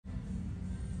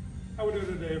How we doing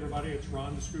today, everybody? It's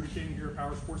Ron, the Scooter King here at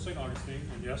Power Sports St. Augustine.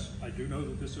 And yes, I do know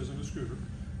that this isn't a scooter,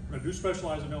 but I do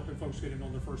specialize in helping folks get in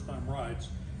on their first time rides.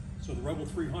 So the Rebel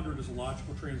 300 is a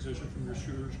logical transition from your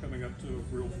scooters coming up to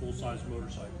a real full-size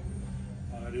motorcycle.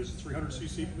 It is a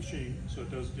 300cc machine, so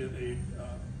it does get a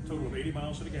total of 80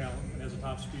 miles to the gallon and has a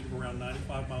top speed of around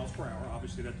 95 miles per hour.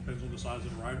 Obviously, that depends on the size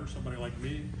of the rider. Somebody like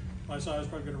me, my size,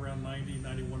 probably get around 90,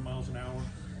 91 miles an hour.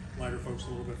 Lighter folks a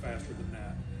little bit faster than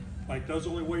that. Bike does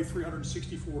only weigh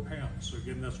 364 pounds. So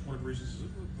again, that's one of the reasons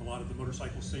a lot of the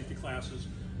motorcycle safety classes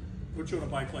put you on a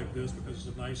bike like this, because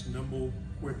it's a nice, nimble,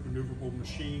 quick, maneuverable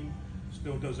machine.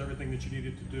 Still does everything that you need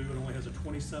it to do. It only has a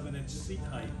 27-inch seat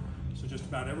height. So just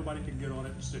about everybody can get on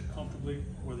it and sit comfortably,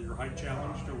 whether you're height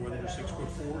challenged or whether you're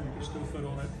 6'4", you can still fit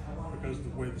on it, because the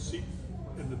way the seat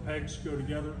and the pegs go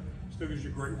together still gives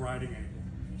you great riding angle.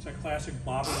 It's that classic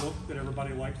bobber look that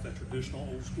everybody likes, that traditional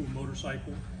old school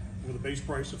motorcycle with a base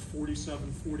price of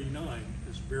 $47.49.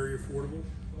 It's very affordable.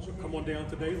 So come on down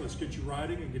today, let's get you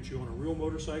riding and get you on a real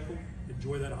motorcycle.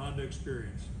 Enjoy that Honda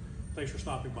experience. Thanks for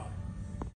stopping by.